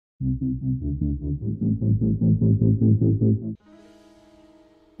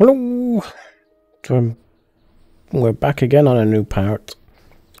Hello! So we're back again on a new part.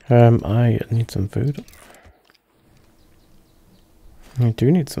 I need some food. I do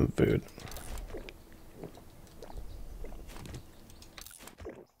need some food.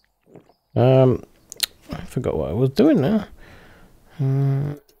 I forgot what I was doing now.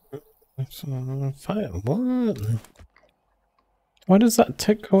 Fire, what? Why does that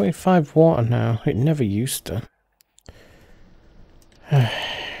take away 5 water now? It never used to.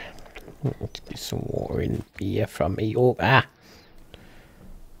 Let's get some water in here from me. Oh,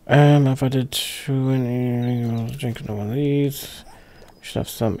 I've added 20. I was drinking one of these. Should have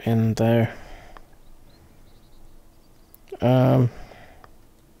some in there. Go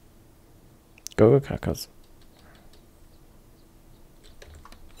crackers.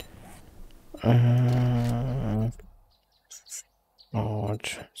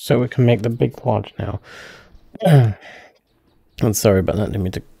 Large. So we can make the big quad now. I'm sorry about that. Didn't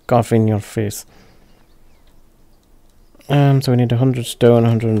mean to cough in your face. So we need 100 stone,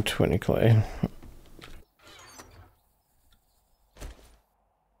 120 clay.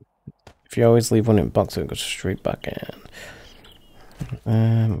 If you always leave one in box, it goes straight back in.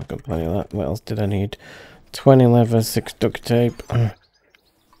 We've got plenty of that. What else did I need? 20 leather, 6 duct tape.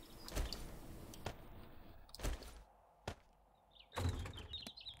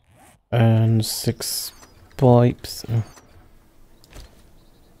 And 6 pipes.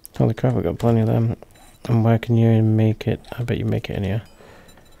 Holy crap, we've got plenty of them. And where can you make it? I bet you make it in here.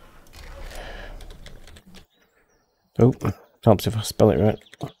 Oh, helps if I spell it right.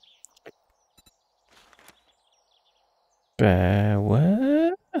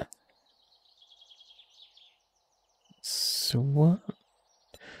 What? So what?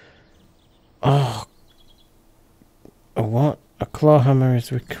 Oh. What? A claw hammer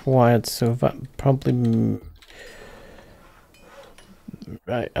is required, so that probably...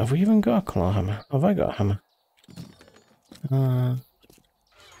 Right, have we even got a claw hammer? Have I got a hammer? Do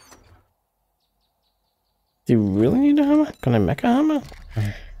you really need a hammer? Can I make a hammer?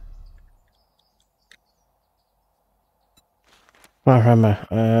 Claw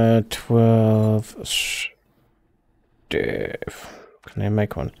hammer, 12 stiff. Can I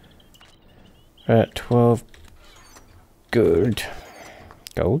make one? 12 gold.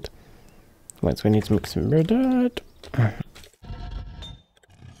 Gold? Wait, so we need to make some more dirt.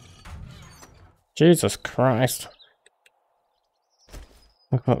 Jesus Christ.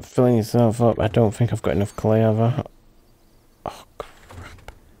 Look at filling yourself up. I don't think I've got enough clay, have I? Oh,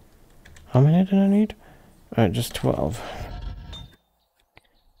 crap. How many did I need? Just 12.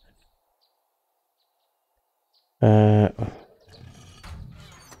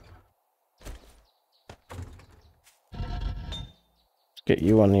 Let's get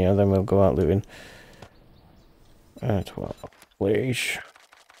you on here, then we'll go out looting. 12, please.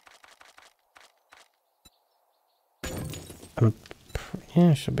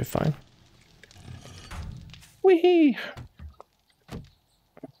 Yeah, should be fine. Whee!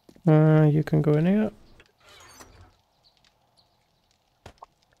 You can go in here.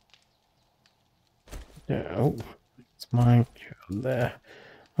 Yeah, oh, it's mine. You're there.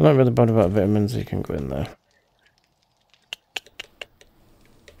 I'm not really bothered about vitamins, you can go in there.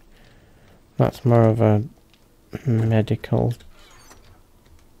 That's more of a medical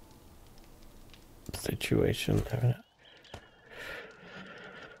situation, isn't it?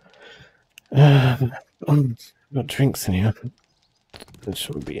 Got drinks in here. That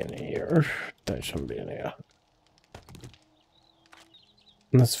shouldn't be in here. That shouldn't be in here.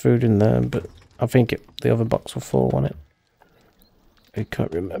 And there's food in there, but I think the other box will fall on it. I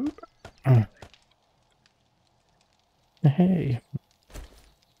can't remember. Hey.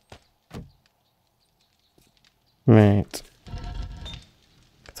 Right.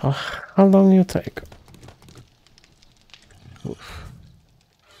 So how long will you take? Oof.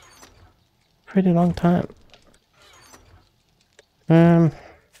 Pretty long time.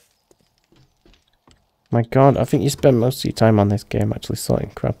 My god, I think you spend most of your time on this game actually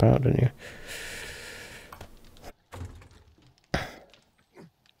sorting crap out, don't you?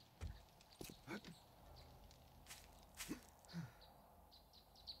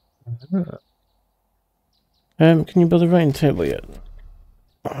 Can you build a writing table yet?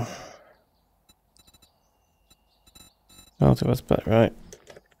 I'll do what's better, right?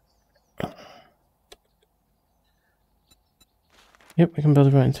 Yep, we can build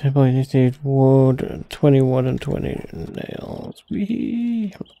a writing table. You just need wood, 20 wood and 20 nails.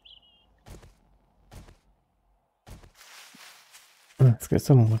 Whee! Let's get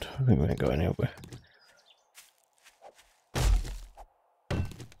some wood. I think we ain't going anywhere.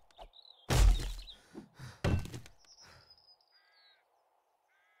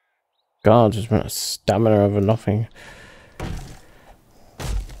 God, just went a stamina over nothing.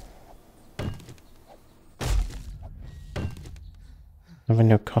 Have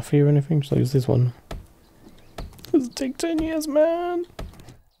no coffee or anything? Shall I use this one? This will take 10 years, man.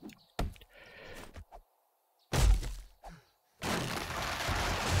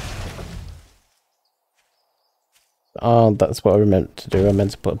 Oh, that's what I meant to do. I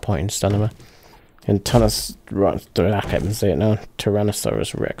meant to put a point in stamina. In I can't even say it now.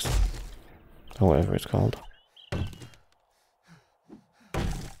 Tyrannosaurus Rex. Or whatever it's called.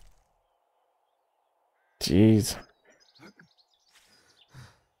 Jeez.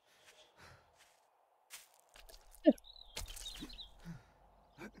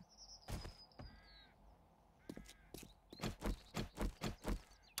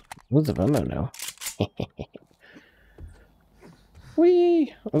 What's the ammo now?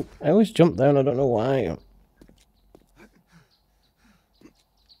 Whee! Oh, I always jump down, I don't know why.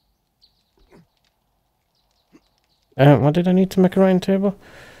 What did I need to make a writing table?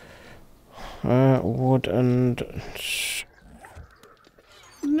 Wood and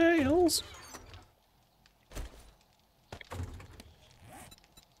nails.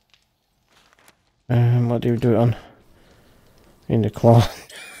 What do you do it on? In the claw.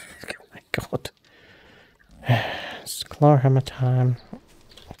 Oh my god. It's claw hammer time.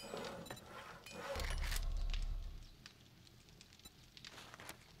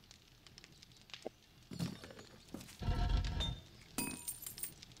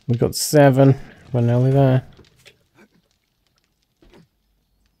 We got 7. We're nearly there.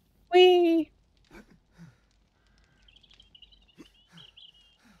 Whee!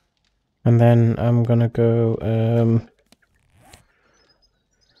 And then I'm gonna go,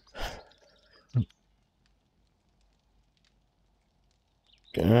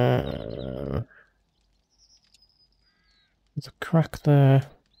 there's a crack there.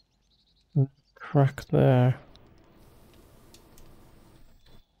 Crack there.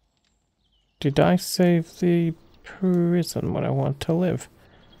 Did I save the prison when I want to live?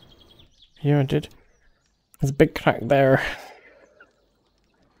 Yeah, I did. There's a big crack there.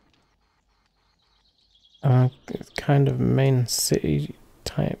 It's kind of main city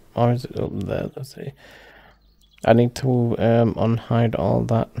type, or is it up there? Let's see. I need to unhide all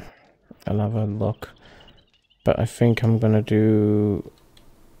that. I'll have a look. But I think I'm gonna do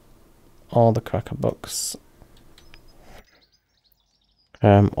all the cracker books.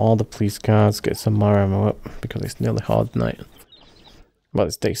 All the police cars, get some more ammo up because it's nearly hard night. Well,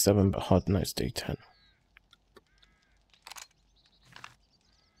 it's day 7, but hard night's day 10.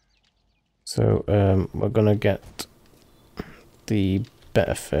 So we're gonna get the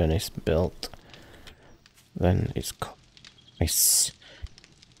better furnace built. Then it's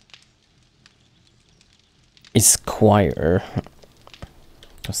quieter.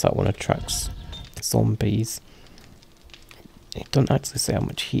 Because that one attracts zombies. It doesn't actually say how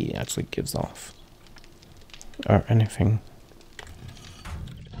much heat it actually gives off. Or anything.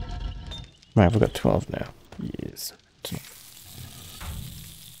 Right, we've got 12 now. Yes.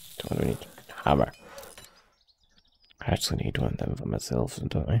 What do we need? Hammer. I actually need one of them for myself,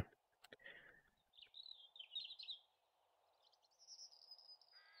 don't I?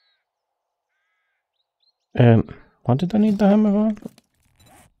 What did I need the hammer for?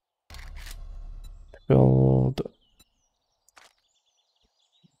 To build.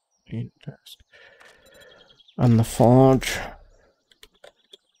 Interest. And the forge.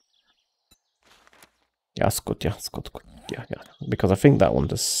 Yeah, it's good, yeah, it's good. Yeah. Because I think that one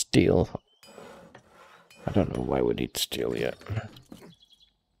does steel. I don't know why we need steel yet.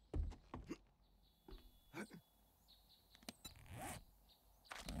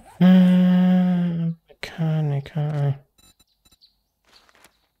 Mechanic.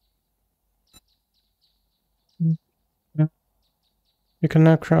 You can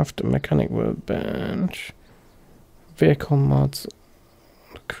now craft a mechanic workbench. Vehicle mods.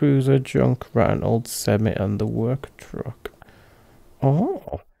 Cruiser, junk, rat, old semi, and the work truck.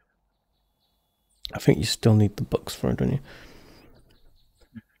 Oh. I think you still need the books for it, don't you?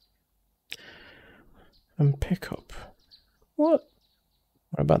 And pickup. What?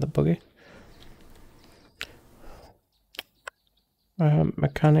 What about the buggy?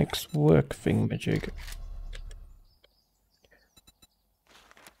 Mechanics work thingamajig.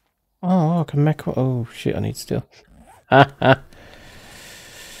 Oh, I can make. Oh shit! I need steel. Ha.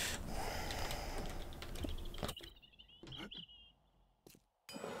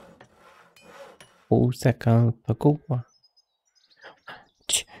 Oh, second. Oh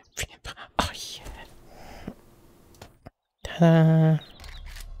yeah. Ta-da.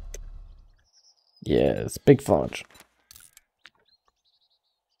 Yes, big forge.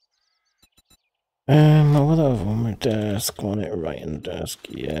 What have on my desk? Want it writing desk?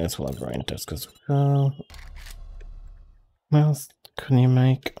 Yes, we'll have writing desk as well. What else can you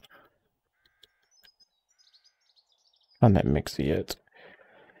make? Can't make mixer yet.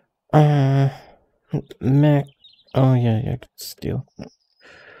 Mech. Oh yeah, steel.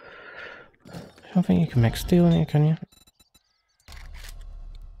 I don't think you can make steel in here, can you?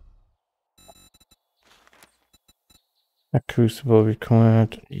 A crucible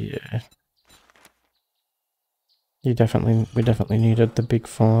required. Yeah. We definitely needed the big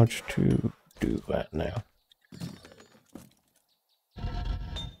forge to do that now.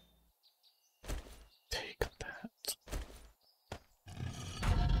 Take that.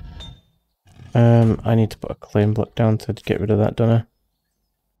 I need to put a claim block down to get rid of that, don't I?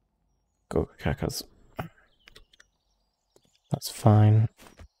 Go cacas. That's fine.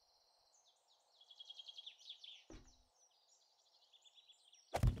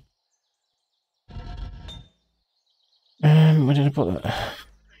 Where did I put that?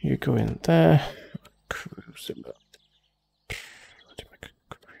 You go in there. Crucible.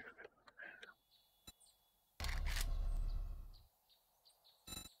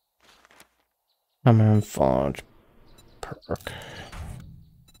 Hammer and forge. Perk.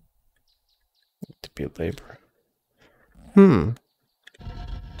 Need to be a laborer.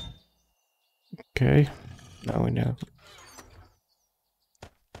 Okay. Now we know.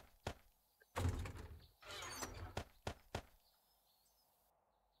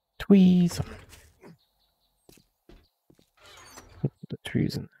 Tweeze. The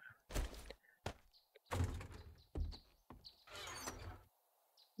trees in there.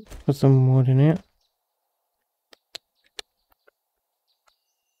 Put some wood in it.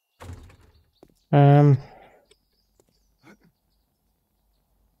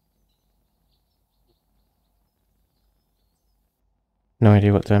 No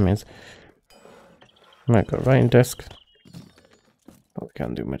idea what time is. Might got writing desk. But we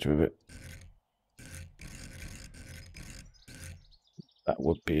can't do much with it. That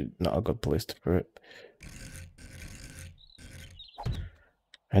would be not a good place to put it.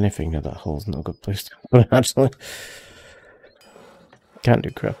 Anything near that hole's not a good place to put it, actually. Can't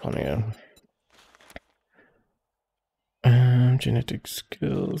do crap on here. Genetic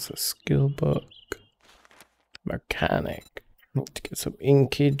skills, a skill book. Mechanic. Need to get some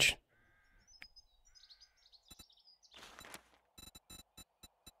inkage.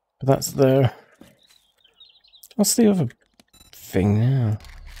 But that's there. What's the other thing now?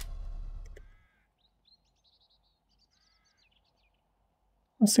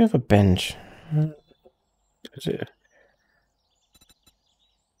 What's the other bench? Is it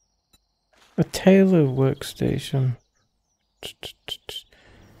a tailor workstation?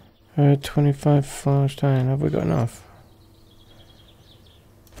 25 forged iron. Have we got enough?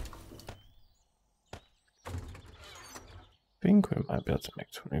 I think we might be able to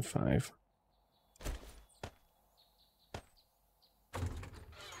make 25.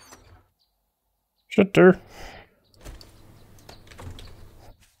 Shutter.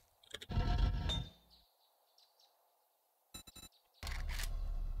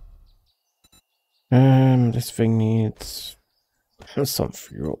 This thing needs some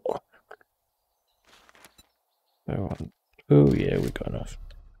fuel. Oh yeah, we got enough.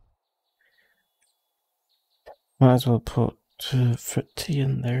 Might as well put tea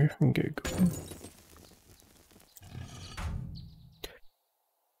in there and get going.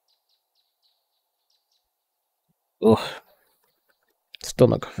 Oh, still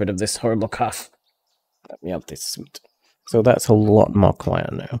not got rid of this horrible cough. Let me have this suit. So that's a lot more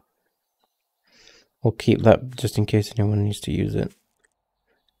quiet now. We'll keep that just in case anyone needs to use it.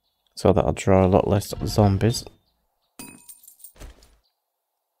 So that'll draw a lot less zombies.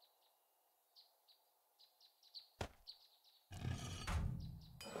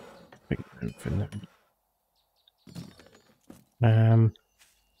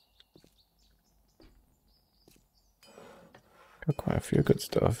 Got quite a few good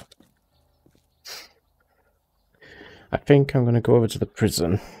stuff. I think I'm going to go over to the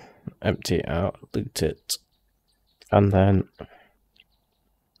prison, empty it out, loot it, and then...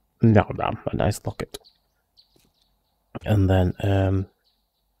 No, a nice locket. And then,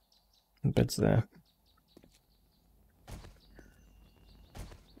 bed's there.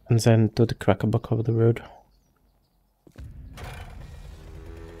 And then do the cracker buck over the road.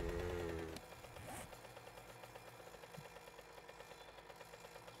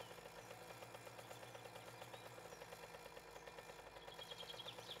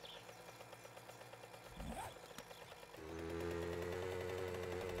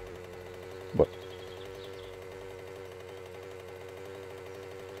 What?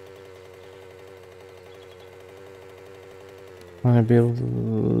 Wanna be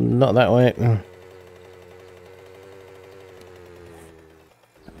not that way.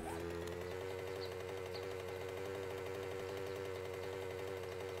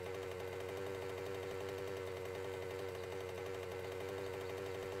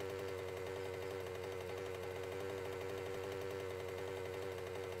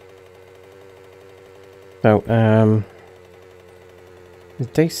 So,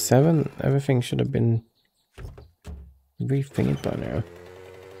 it's day 7. Everything should have been rethinking by now.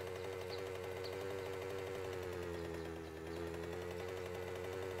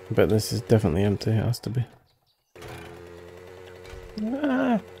 But this is definitely empty, it has to be.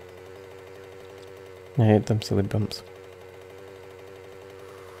 Ah! I hate them silly bumps.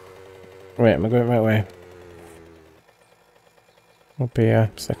 Wait, am I going the right way? Up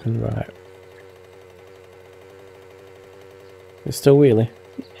here, second right. It's still wheelie.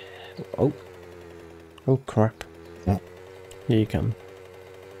 Oh. Oh crap. Here you come.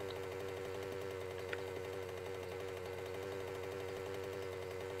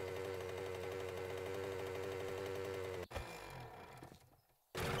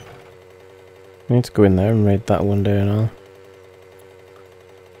 I need to go in there and raid that one day and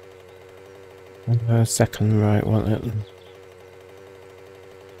all. Second right, wasn't it?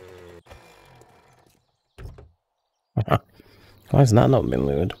 Why has that not been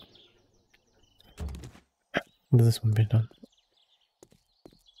looted? When does this one be done?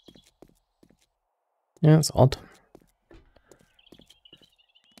 Yeah, that's odd.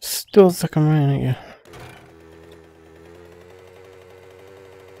 Still second right, ain't you?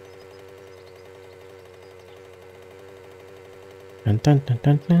 Dun, dun, dun,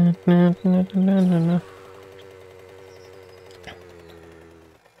 dun, dun, dun, dun, dun, dun, dun.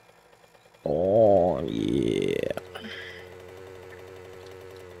 Oh yeah.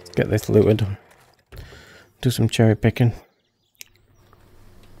 Let's get this looted. Do some cherry picking.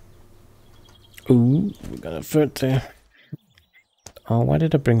 Ooh, we got a 30. Oh, why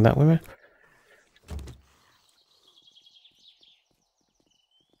did I bring that with me?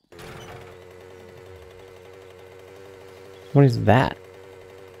 What is that?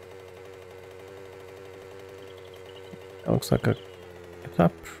 That looks like a... Is that a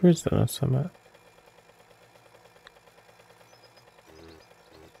prison or something?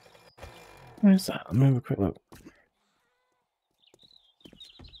 What is that? Let me have a quick look.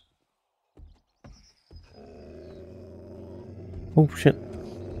 Oh shit.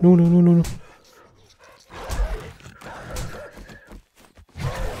 No, no, no, no, no.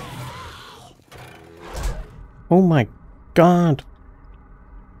 Oh my god.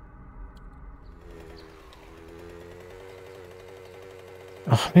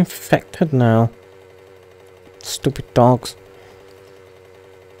 Oh, I'm infected now. Stupid dogs.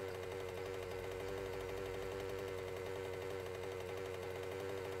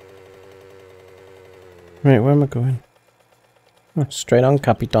 Right, where am I going? Oh, straight on,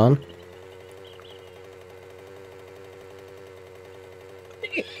 Capitan.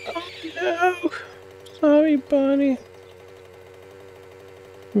 Oh no! Sorry, buddy.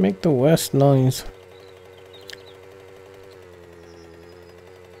 Make the worst noise.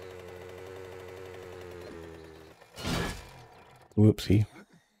 Whoopsie.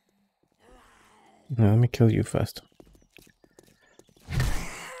 No, let me kill you first.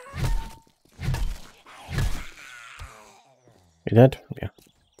 You dead? Yeah.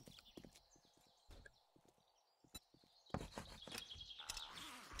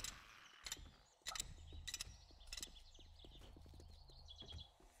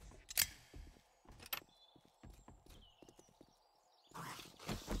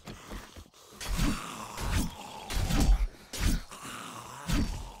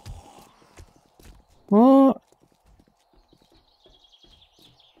 What?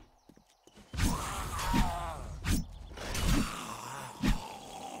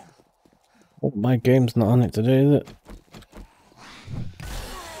 Oh, my game's not on it today, is it?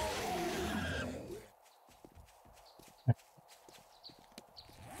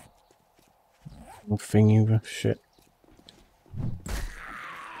 Oh, thingy of shit.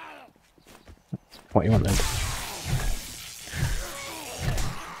 What you want then?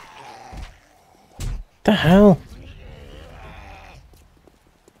 The hell?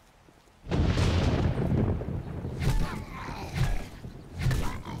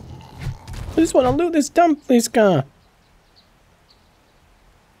 I just want to loot this dump police car.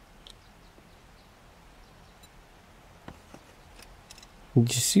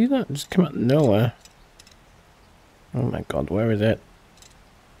 Did you see that? It just came out of nowhere. Oh my god, where is it?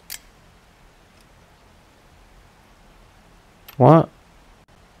 What?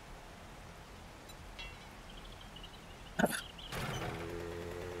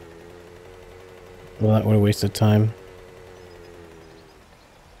 Well, that would have wasted time.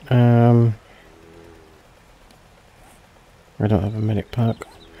 I don't have a medic pack.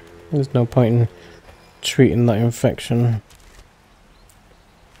 There's no point in treating that infection.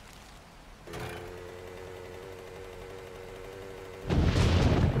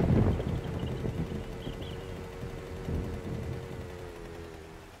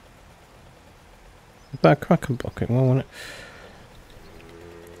 That cracker bucket, well, won't it?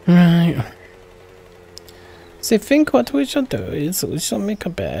 Right. So I think what we should do is we shall make a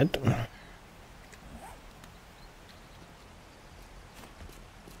bed.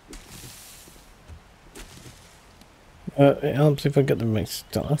 It helps if I get the mixed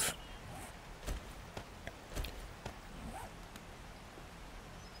stuff.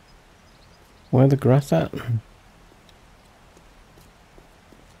 Where the grass at?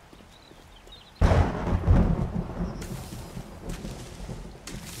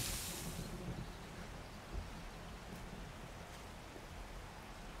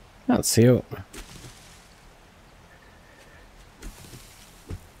 Can't see it.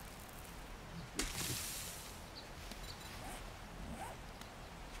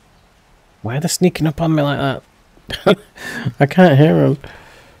 Why are they sneaking up on me like that? I can't hear them.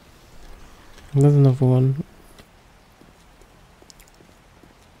 There's another one.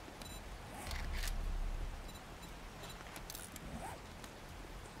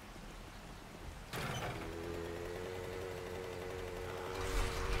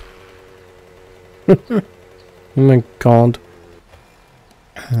 Oh my god.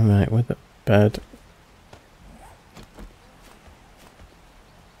 Alright, with the bed.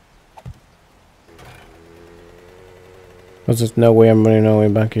 There's just no way I'm running all the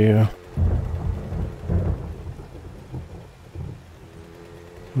way back here.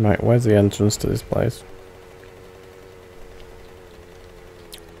 Right, where's the entrance to this place?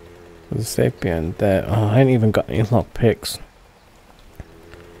 There's a safe behind there. Oh, I ain't even got any lock picks.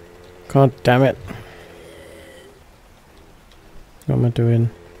 God damn it. What am I doing?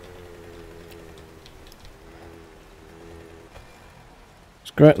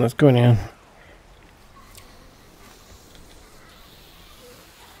 Screw it, let's go in here.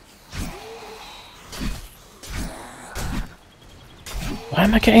 Why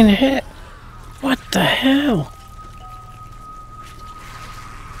am I getting hit? What the hell?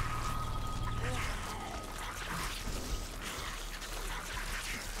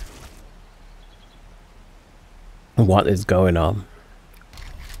 What is going on?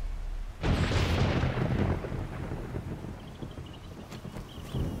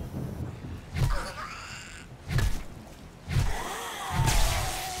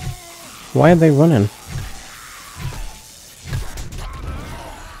 Why are they running?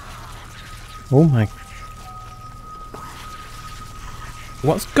 Oh my...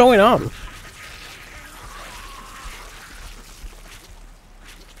 What's going on?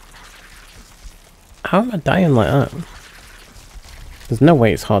 How am I dying like that? There's no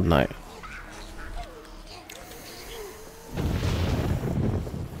way it's hard night.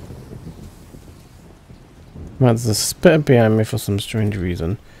 Right, there's a spitter behind me for some strange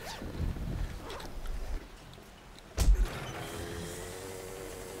reason.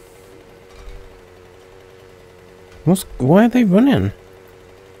 Why are they running?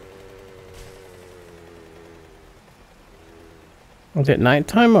 Is it night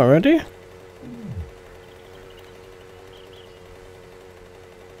time already?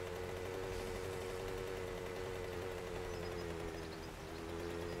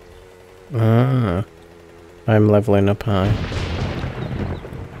 Ah, I'm leveling up high.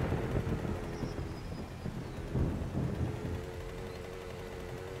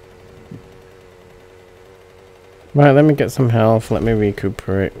 Right, let me get some health, let me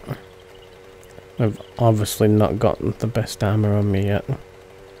recuperate. I've obviously not gotten the best armor on me yet.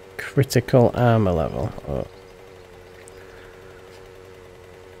 Critical armor level. Oh.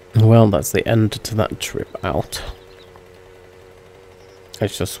 Well, that's the end to that trip out.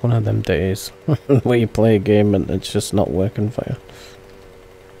 It's just one of them days where you play a game and it's just not working for you.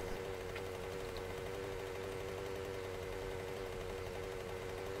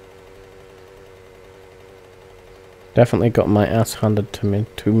 Definitely got my ass handed to me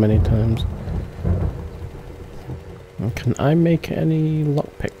too many times. Can I make any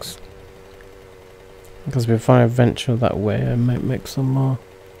lockpicks? Because before I venture that way, I might make some more.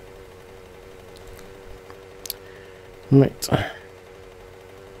 Right.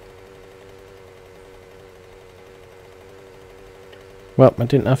 Well, I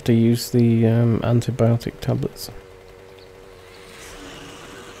didn't have to use the antibiotic tablets.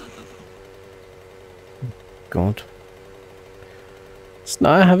 God.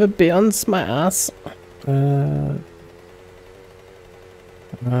 Now I have a bee on my ass. I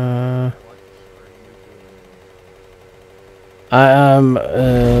am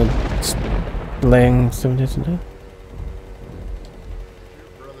playing 7 days a day.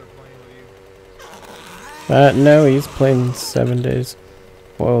 No, he's playing 7 days.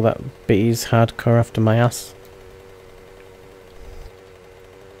 Whoa, that bee's hardcore after my ass.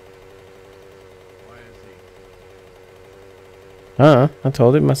 I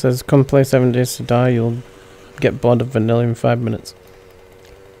told him, I says, come play 7 days to die, you'll get bored of vanilla in 5 minutes.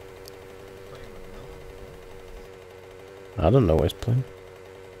 I don't know what he's playing.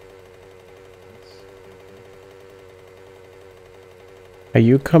 Are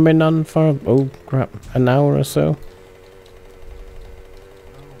you coming on for, oh crap, an hour or so?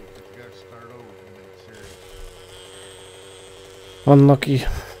 Unlucky.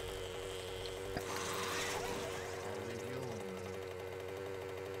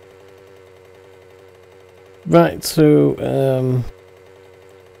 Right, so,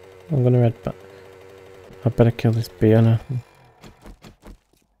 I'm gonna head back. I better kill this bee now.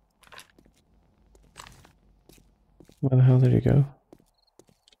 Where the hell did he go?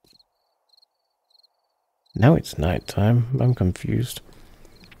 Now it's night time. I'm confused.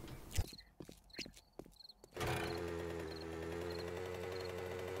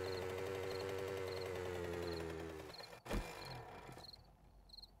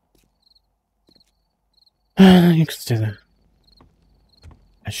 You can stay there.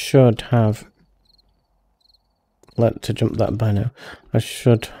 I should have let to jump that by now. I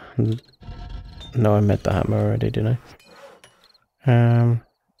should. No, I made the hammer already, didn't I?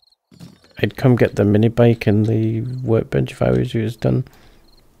 I'd come get the mini bike and the workbench if I was you was done.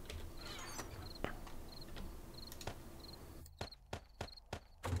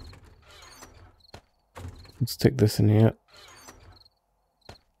 Let's stick this in here.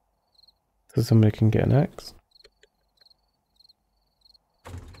 So somebody can get an axe.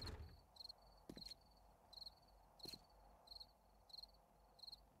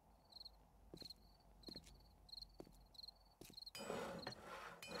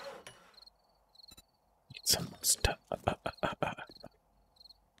 Some stuff.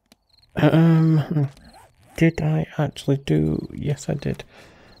 Did I actually do? Yes, I did.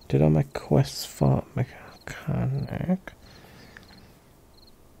 Did all my quests for mechanic?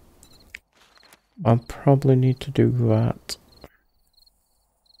 I'll probably need to do that.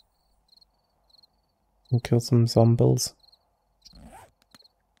 And kill some zombies.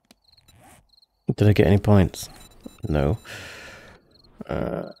 Did I get any points? No.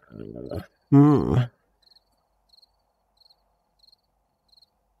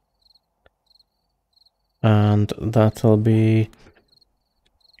 And that'll be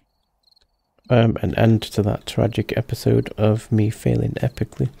an end to that tragic episode of me failing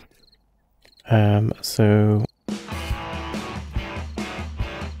epically. So